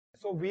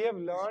So we have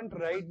learned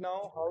right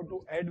now how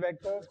to add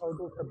vectors, how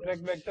to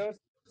subtract vectors,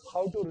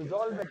 how to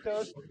resolve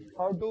vectors,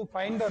 how to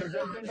find the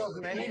resultant of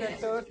many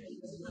vectors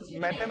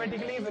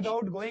mathematically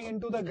without going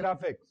into the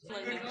graphics.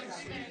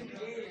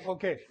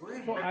 Okay,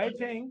 so I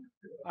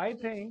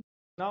think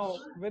now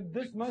with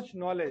this much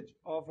knowledge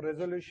of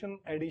resolution,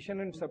 addition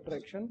and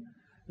subtraction,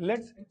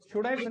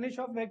 should I finish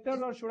off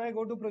vectors or should I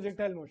go to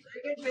projectile motion?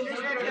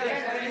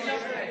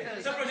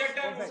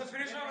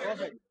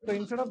 Perfect. So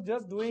instead of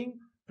just doing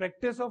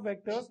practice of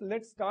vectors,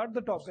 let's start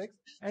the topics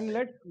and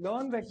let's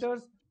learn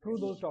vectors through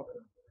those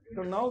topics.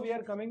 So now we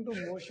are coming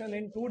to motion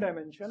in 2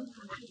 dimensions.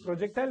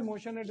 Projectile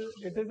motion, it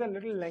is a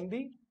little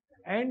lengthy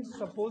and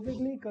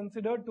supposedly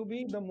considered to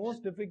be the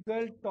most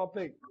difficult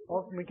topic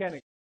of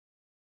mechanics.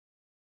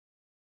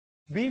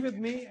 Be with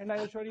me and I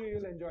assure you,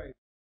 you'll enjoy it.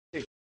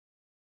 Okay.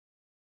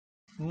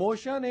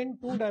 Motion in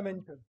 2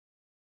 dimensions.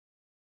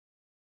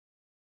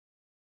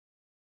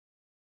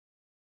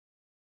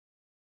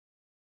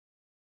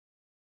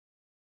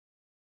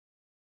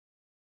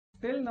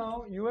 Till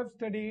now, you have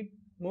studied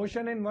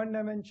motion in 1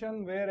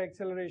 dimension where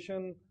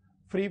acceleration,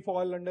 free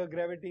fall under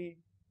gravity,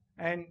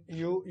 and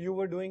you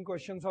were doing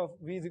questions of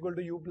v is equal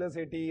to u plus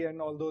at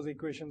and all those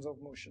equations of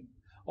motion.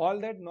 All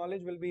that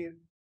knowledge will be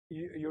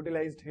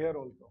utilized here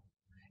also.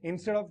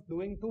 Instead of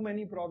doing too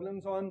many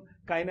problems on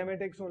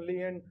kinematics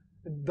only, and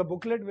the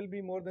booklet will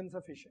be more than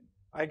sufficient,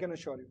 I can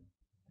assure you.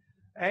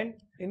 And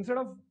instead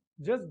of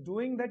just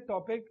doing that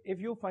topic,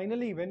 if you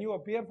finally, when you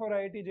appear for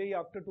IIT-JEE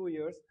after 2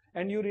 years,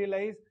 and you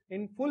realize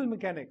in full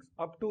mechanics,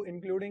 up to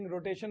including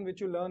rotation,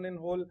 which you learn in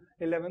whole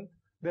 11th,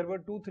 there were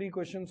 2-3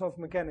 questions of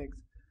mechanics,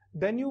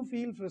 then you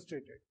feel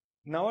frustrated.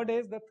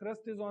 Nowadays, the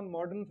thrust is on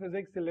modern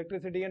physics,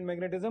 electricity and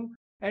magnetism,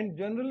 and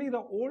generally the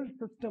old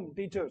system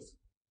teachers,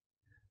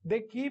 they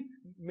keep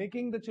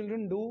making the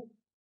children do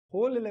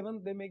whole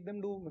 11th, they make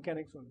them do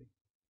mechanics only.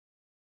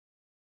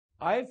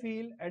 I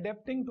feel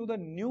adapting to the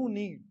new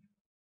need,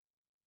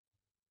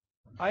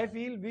 I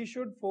feel we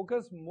should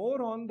focus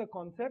more on the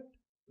concept,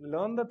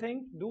 learn the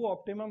thing, do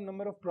optimum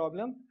number of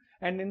problems,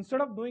 and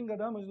instead of doing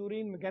Gadha Mazdoori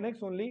in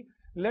mechanics only,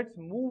 let's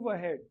move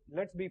ahead,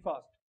 let's be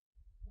fast.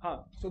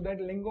 So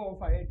that lingo of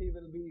IIT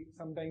will be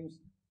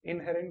sometimes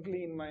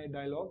inherently in my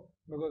dialogue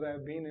because I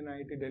have been in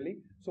IIT Delhi.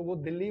 So वो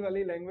दिल्ली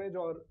वाली language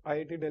और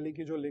IIT Delhi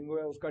की जो lingo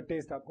है उसका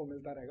taste आपको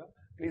मिलता रहेगा.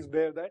 Please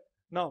bear that.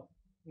 Now,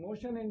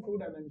 motion in 2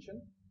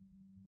 dimensions.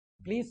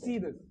 Please see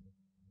this.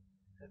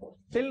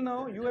 Till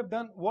now you have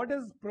done, what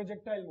is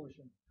projectile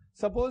motion?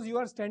 Suppose you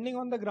are standing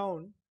on the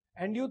ground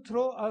and you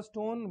throw a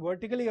stone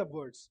vertically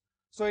upwards.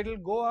 So it will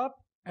go up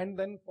and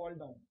then fall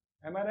down.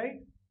 Am I right?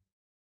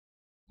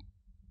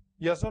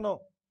 Yes or no?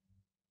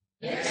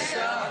 Yes,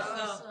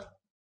 sir.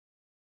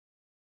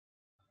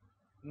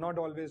 Not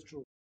always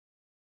true.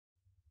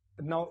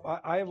 Now,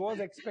 I was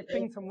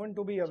expecting someone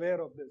to be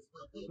aware of this.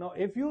 Now,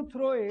 if you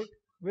throw it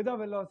with a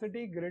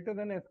velocity greater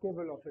than escape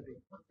velocity,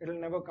 it will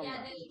never come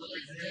back.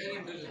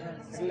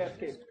 It will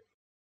escape.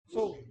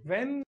 So,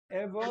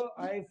 whenever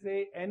I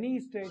say any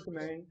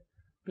statement,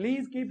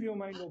 please keep your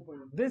mind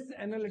open. This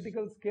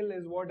analytical skill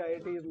is what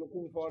IIT is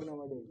looking for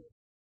nowadays.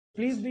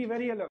 Please be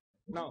very alert.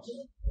 Now,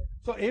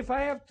 so if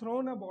I have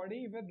thrown a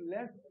body with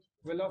less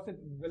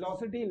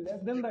velocity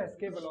less than the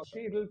escape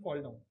velocity, it will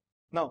fall down.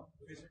 Now,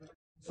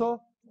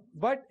 so,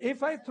 but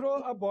if I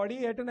throw a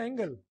body at an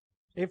angle,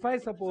 if I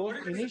suppose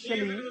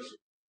initially,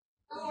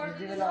 I'll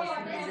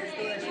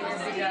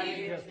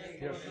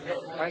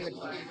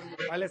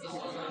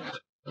explain.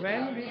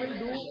 When we will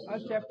do a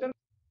chapter,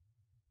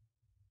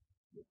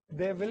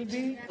 there will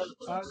be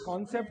a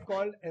concept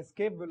called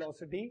escape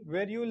velocity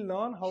where you will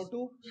learn how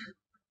to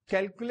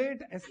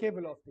calculate escape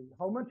velocity.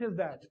 How much is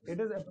that? It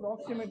is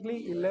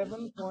approximately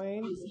 11.2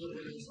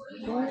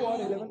 or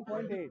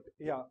 11.8.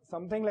 Yeah,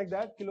 something like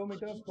that,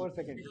 kilometers per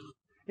second.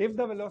 If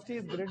the velocity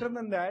is greater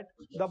than that,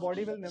 the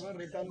body will never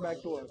return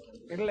back to Earth.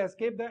 It will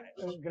escape the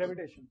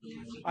gravitation.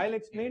 I'll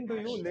explain to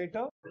you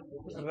later.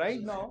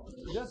 Right now,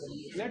 just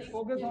let's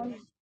focus on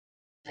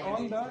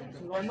the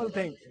normal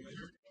thing.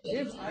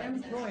 If I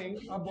am throwing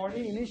a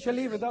body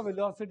initially with a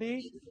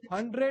velocity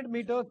 100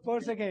 meters per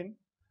second,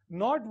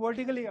 not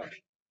vertically up,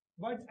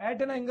 but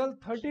at an angle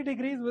 30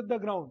 degrees with the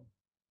ground.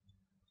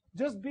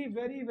 Just be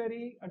very,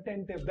 very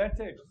attentive. That's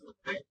it.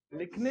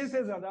 लिखने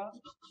से ज़्यादा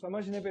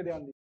समझने पे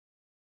ध्यान दीजिए.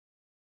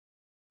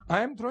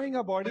 I am throwing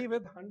a body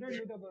with 100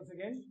 meters per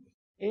second,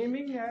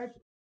 aiming at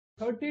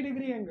 30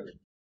 degree angle.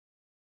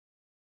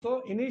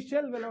 So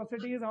initial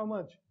velocity is how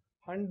much?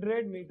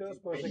 100 meters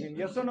per second.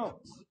 Yes or no?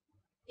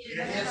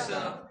 Yes,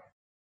 sir.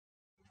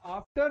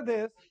 After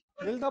this,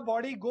 will the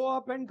body go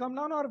up and come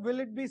down, or will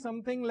it be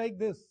something like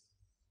this?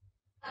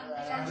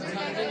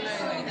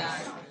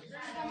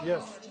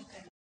 Yes.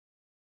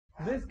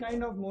 This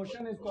kind of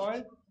motion is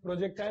called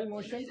projectile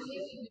motion.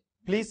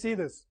 Please see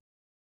this.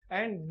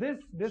 And this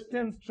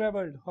distance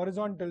traveled,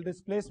 horizontal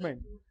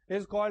displacement,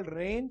 is called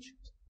range.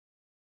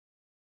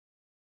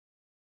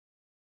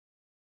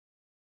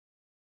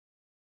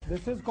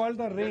 This is called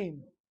the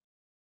range.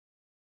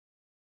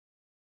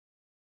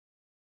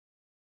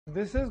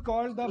 This is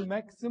called the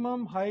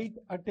maximum height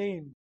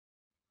attained.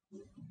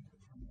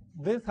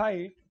 This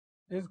height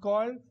is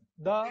called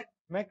the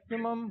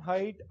maximum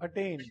height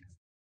attained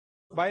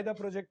by the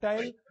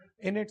projectile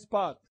in its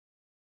path.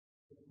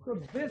 So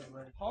this,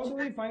 how do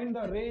we find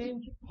the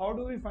range? How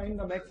do we find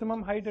the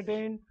maximum height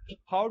attained?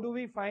 How do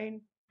we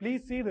find,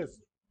 please see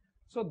this.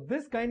 So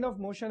this kind of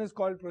motion is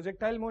called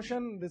projectile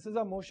motion. This is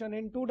a motion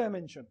in 2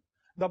 dimensions.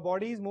 The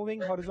body is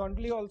moving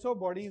horizontally also,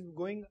 body is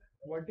going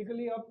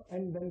vertically up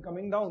and then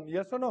coming down.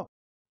 Yes or no?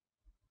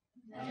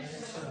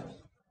 Yes, sir.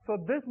 So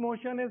this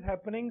motion is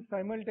happening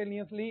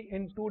simultaneously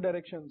in 2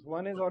 directions.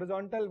 One is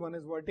horizontal, one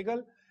is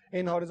vertical.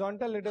 In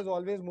horizontal, it is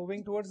always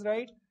moving towards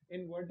right.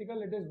 In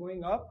vertical, it is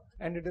going up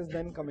and it is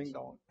then coming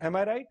down. Am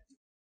I right?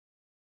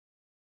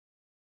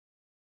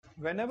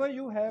 Whenever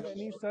you have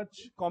any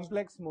such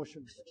complex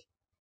motions,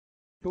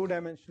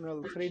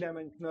 2-dimensional,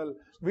 3-dimensional,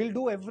 we'll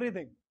do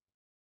everything.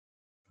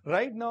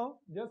 Right now,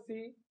 just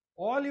see,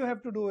 all you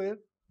have to do is,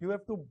 you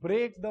have to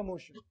break the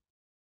motion.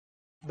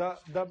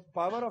 The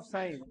power of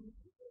science,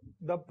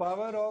 the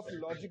power of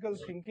logical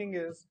thinking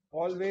is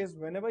always,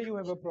 whenever you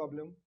have a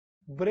problem,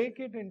 break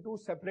it into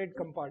separate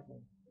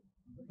compartments.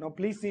 Now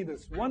please see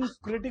this. One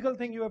critical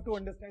thing you have to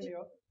understand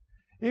here.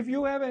 If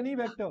you have any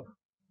vector,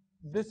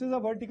 this is a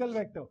vertical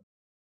vector.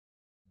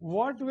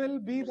 What will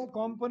be the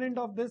component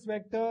of this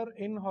vector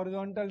in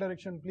horizontal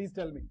direction? Please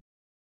tell me.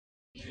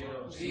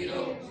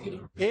 0.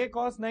 A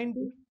cos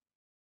 90.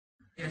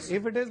 Yes.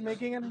 If it is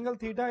making an angle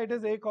theta, it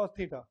is A cos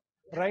theta.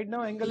 Right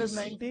now angle is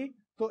 90.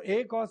 So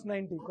A cos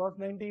 90. Cos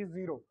 90 is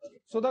 0.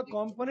 So the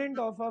component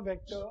of a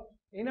vector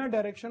in a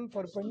direction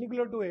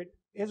perpendicular to it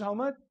is how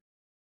much?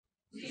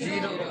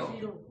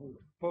 0.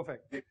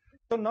 Perfect.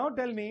 So now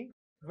tell me,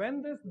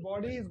 when this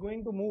body is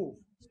going to move,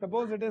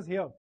 suppose it is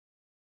here,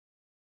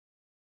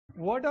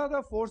 what are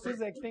the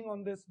forces acting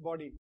on this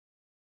body?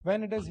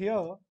 When it is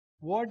here,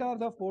 what are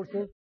the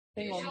forces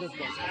acting on this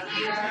body?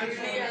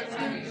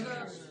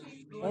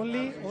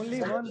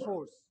 Only one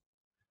force,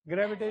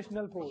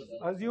 gravitational force.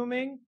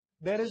 Assuming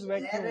there is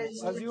vacuum,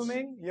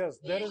 assuming, yes,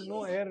 there is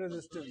no air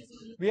resistance.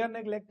 We are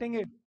neglecting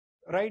it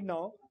right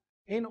now.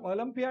 In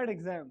Olympiad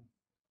exam,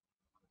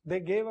 they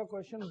gave a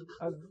question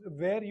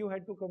where you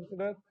had to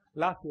consider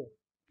last year,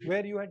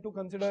 where you had to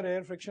consider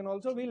air friction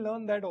also. We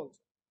learned that also.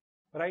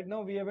 Right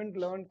now, we haven't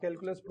learned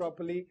calculus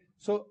properly.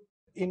 So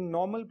in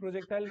normal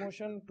projectile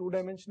motion,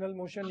 2-dimensional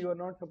motion, you are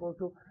not supposed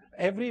to,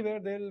 everywhere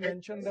they'll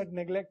mention that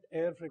neglect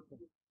air friction.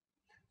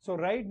 So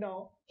right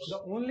now,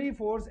 the only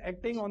force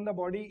acting on the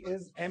body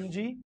is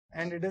mg,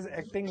 and it is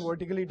acting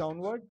vertically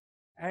downward,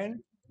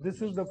 and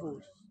this is the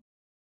force.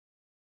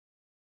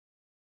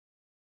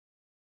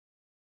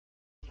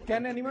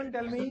 Can anyone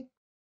tell me?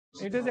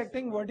 It is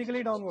acting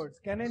vertically downwards.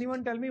 Can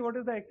anyone tell me what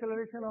is the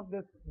acceleration of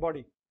this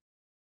body?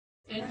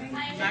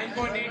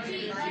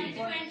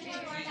 9.8.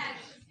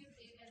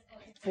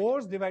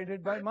 Force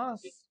divided by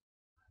mass.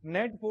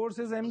 Net force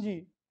is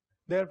mg,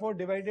 therefore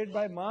divided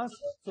by mass.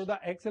 So the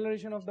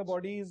acceleration of the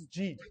body is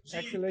g,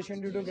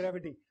 acceleration due to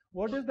gravity.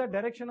 What is the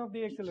direction of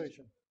the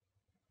acceleration?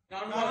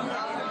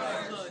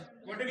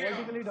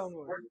 Vertically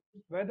downward.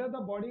 Whether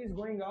the body is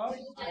going up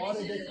or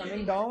it is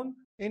coming down,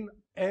 in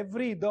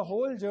the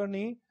whole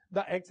journey,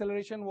 the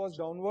acceleration was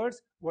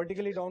downwards,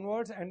 vertically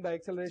downwards, and the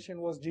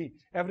acceleration was g.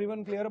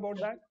 Everyone clear about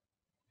that?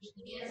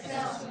 Yes,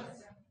 sir.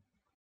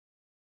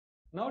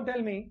 Now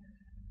tell me,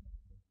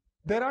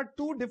 there are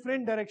 2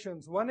 different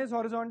directions. One is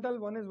horizontal,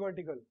 one is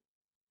vertical.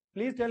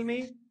 Please tell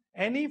me,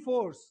 any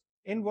force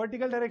in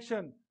vertical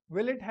direction,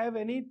 will it have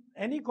any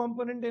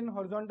component in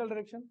horizontal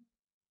direction?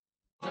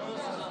 No,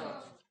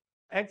 sir.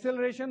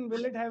 Acceleration,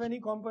 will it have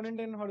any component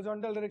in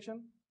horizontal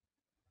direction?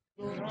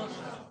 No,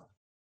 sir.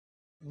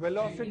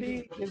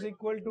 Velocity is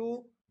equal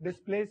to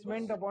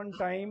displacement upon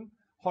time.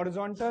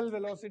 Horizontal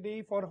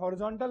velocity for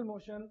horizontal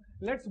motion.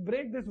 Let's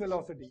break this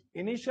velocity.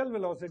 Initial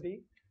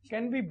velocity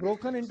can be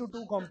broken into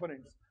 2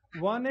 components.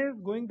 One is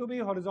going to be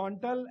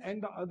horizontal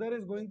and the other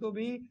is going to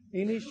be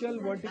initial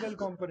vertical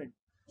component.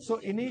 So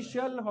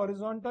initial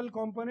horizontal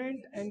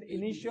component and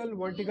initial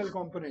vertical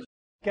component.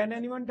 Can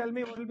anyone tell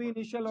me what will be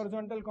initial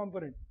horizontal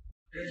component?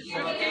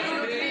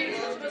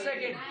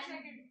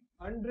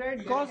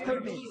 100 cos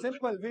 30.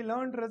 Simple. We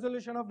learned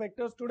resolution of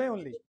vectors today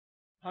only.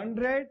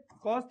 100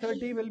 cos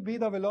 30 will be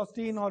the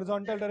velocity in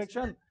horizontal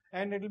direction,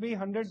 and it will be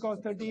 100 cos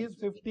 30 is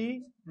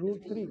 50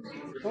 root 3.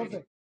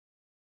 Perfect.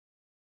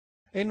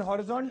 In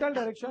horizontal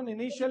direction,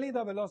 initially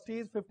the velocity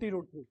is 50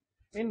 root 3.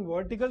 In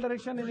vertical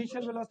direction,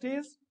 initial velocity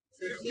is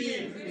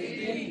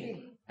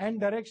 50. And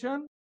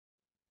direction?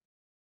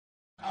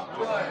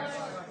 Upwards.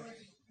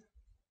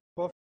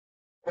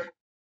 Perfect.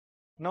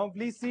 Now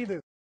please see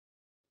this.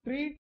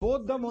 Treat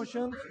both the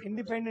motions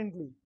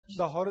independently,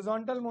 the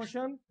horizontal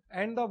motion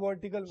and the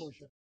vertical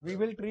motion. We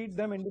will treat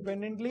them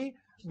independently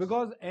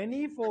because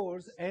any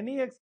force,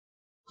 any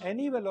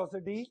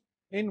velocity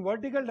in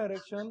vertical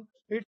direction,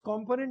 its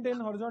component in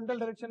horizontal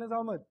direction is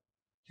how much?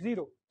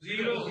 0.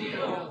 0.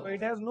 So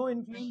it has no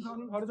influence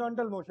on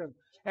horizontal motion.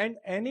 And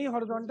any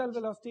horizontal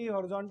velocity,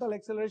 horizontal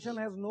acceleration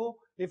has no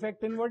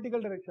effect in vertical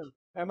direction.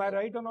 Am I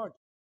right or not?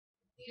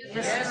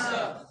 Yes,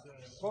 sir.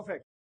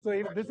 Perfect. So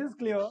if this is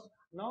clear,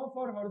 Now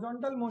for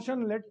horizontal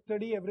motion, let's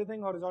study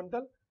everything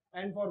horizontal.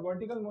 And for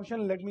vertical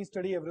motion, let me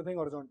study everything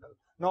horizontal.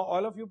 Now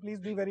all of you please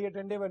be very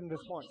attentive and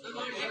respond.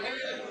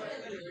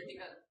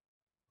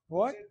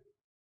 What?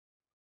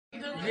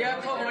 We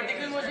have for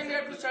vertical motion, we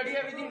have to study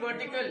everything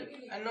vertical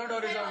and not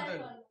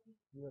horizontal.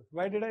 Yes.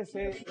 Why did I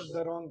say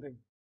the wrong thing?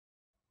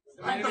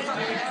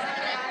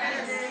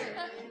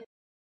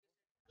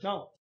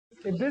 Now,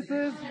 if this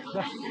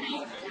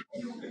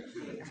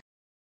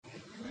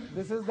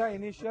is the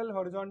initial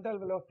horizontal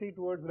velocity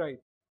towards right.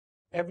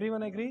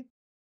 Everyone agree?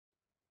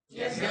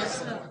 Yes,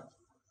 sir.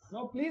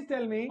 Now please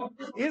tell me,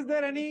 is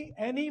there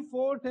any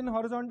force in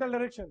horizontal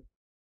direction?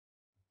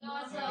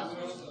 No,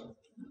 sir.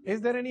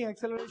 Is there any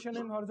acceleration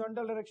in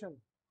horizontal direction?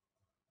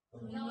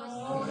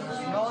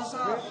 No,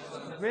 sir.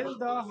 Will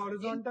the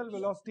horizontal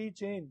velocity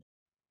change?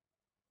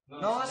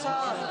 No,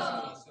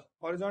 sir.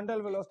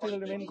 Horizontal velocity will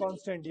remain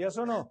constant, yes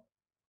or no?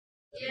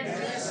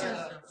 Yes,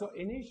 sir. So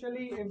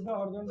initially, if the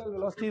horizontal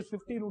velocity is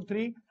 50 root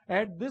 3,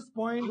 at this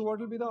point, what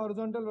will be the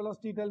horizontal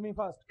velocity? Tell me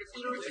fast.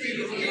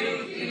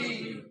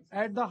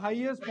 At the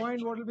highest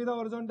point, what will be the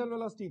horizontal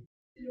velocity?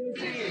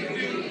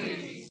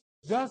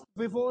 Just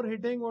before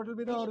hitting, what will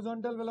be the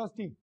horizontal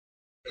velocity?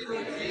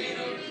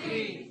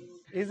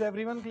 Is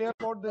everyone clear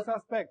about this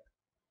aspect?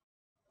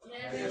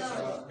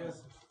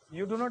 Yes.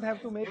 You do not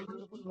have to make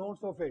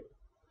notes of it.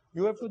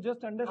 You have to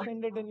just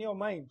understand it in your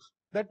mind.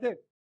 That's it.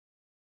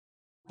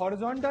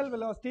 Horizontal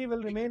velocity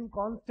will remain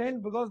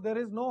constant because there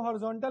is no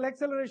horizontal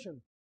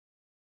acceleration.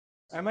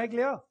 Am I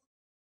clear?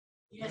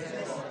 Yes.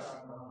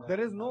 There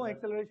is no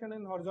acceleration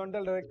in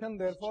horizontal direction,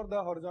 therefore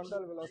the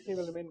horizontal velocity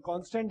will remain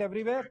constant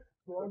everywhere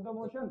throughout the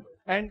motion.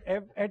 And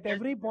at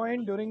every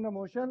point during the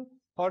motion,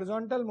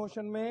 horizontal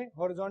direction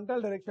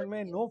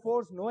में no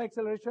force, no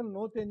acceleration,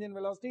 no change in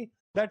velocity.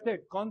 That's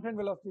it. Constant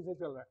velocity से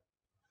चल रहा है.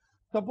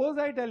 Suppose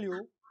I tell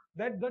you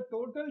that the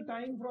total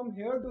time from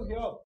here to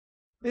here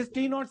is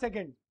t0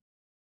 seconds.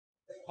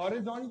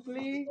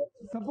 Horizontally,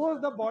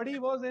 suppose the body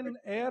was in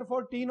air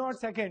for t0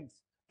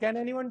 seconds. Can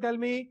anyone tell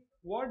me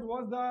what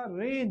was the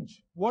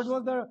range? What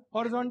was the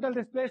horizontal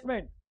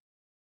displacement?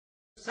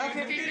 Sir,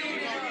 50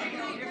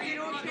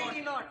 root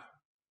 3 T0.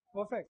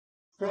 Perfect.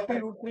 50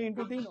 root 3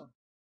 into t0.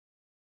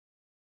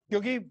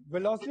 क्योंकि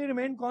velocity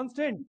remained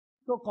constant.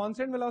 So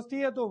constant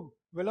velocity है तो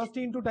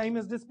velocity into time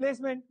is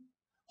displacement.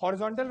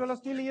 Horizontal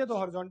velocity लिए तो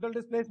horizontal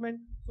displacement.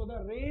 So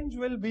the range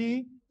will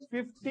be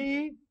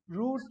 50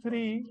 root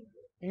 3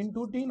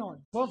 into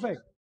t0.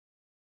 Perfect.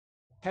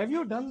 Have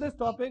you done this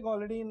topic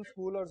already in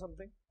school or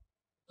something?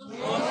 No,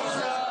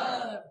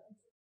 sir.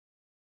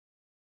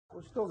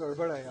 कुछ तो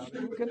गड़बड़ है यार.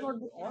 You cannot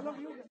do, all of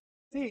you.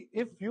 See,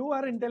 if you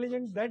are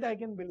intelligent, that I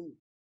can believe.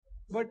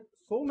 But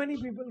so many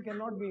people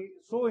cannot be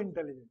so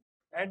intelligent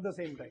at the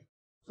same time.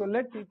 So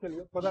let me tell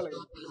you, पता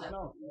लगेगा.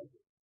 Now,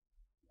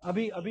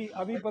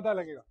 अभी पता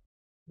लगेगा.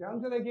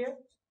 ध्यान से देखिए.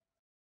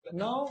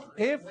 Now,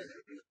 if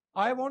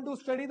I want to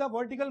study the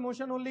vertical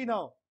motion only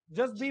now,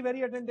 just be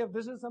very attentive.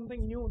 This is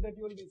something new that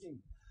you will be seeing.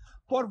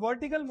 For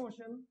vertical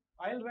motion,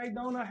 I'll write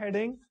down a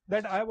heading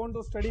that I want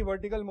to study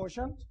vertical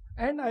motion,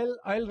 and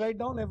I'll write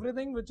down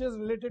everything which is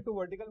related to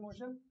vertical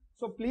motion.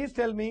 So please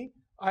tell me,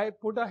 I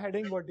put a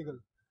heading vertical.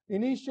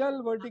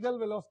 Initial vertical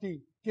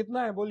velocity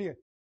कितना है बोलिए?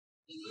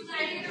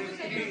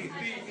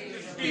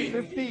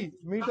 50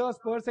 meters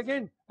per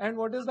second. And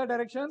what is the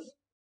direction?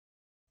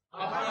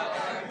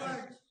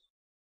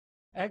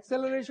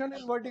 Acceleration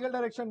in vertical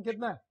direction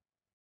कितना है?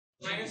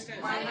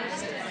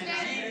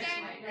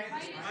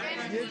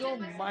 ये जो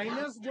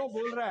minus जो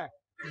बोल रहा है,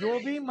 जो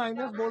भी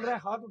माइनस बोल रहा है,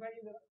 हाथ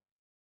उठाइए जरा.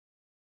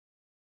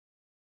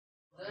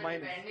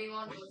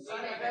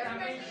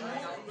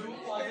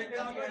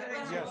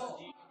 Yes.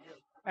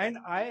 And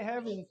I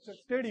have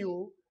instructed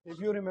you, if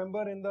you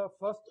remember in the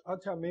first,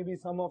 maybe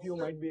some of you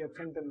might be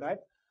absent in that.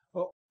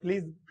 So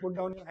please put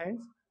down your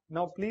hands.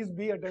 Now please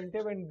be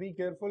attentive and be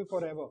careful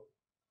forever.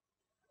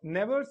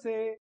 Never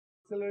say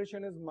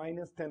acceleration is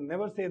minus 10.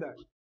 Never say that.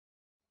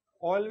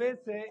 Always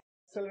say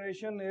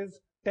acceleration is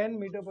 10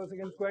 meter per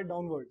second square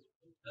downward.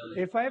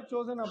 If I have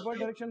chosen upward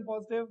direction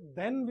positive,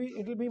 then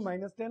it will be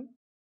minus 10.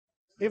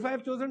 If I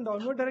have chosen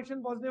downward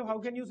direction positive, how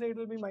can you say it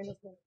will be minus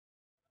 10?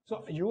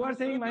 So you are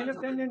saying minus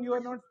 10 and you are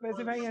not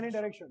specifying any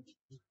direction.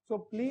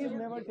 So please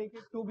never take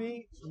it to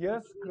be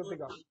yes,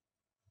 Kritika.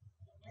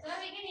 So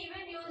we can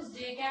even use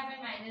J cap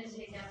and minus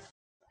J cap.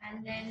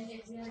 And then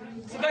if we are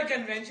using... So the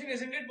convention,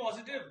 isn't it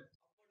positive?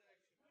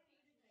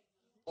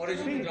 Or is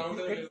it ground?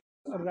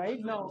 Right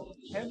now,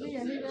 have we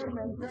anywhere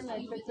mentioned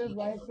x-axis,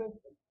 y-axis?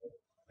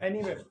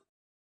 Anywhere?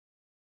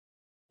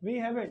 We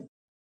haven't.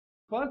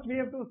 First, we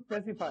have to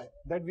specify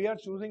that we are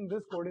choosing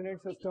this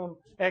coordinate system,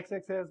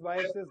 x-axis,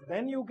 y-axis.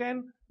 Then you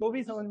can, तो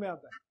भी समझ में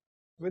आता है.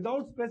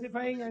 Without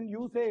specifying and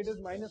you say it is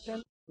minus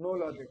 10, no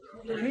logic.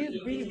 Please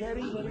be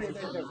very, very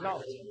attentive.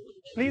 Now,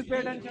 please pay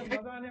attention.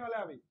 मजा आने वाला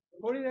है अभी.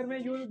 थोड़ी देर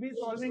में you will be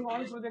solving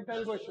all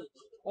projectile questions.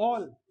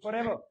 All,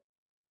 forever.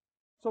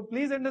 So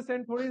please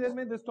understand, थोड़ी देर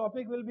में this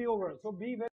topic will be over. So be very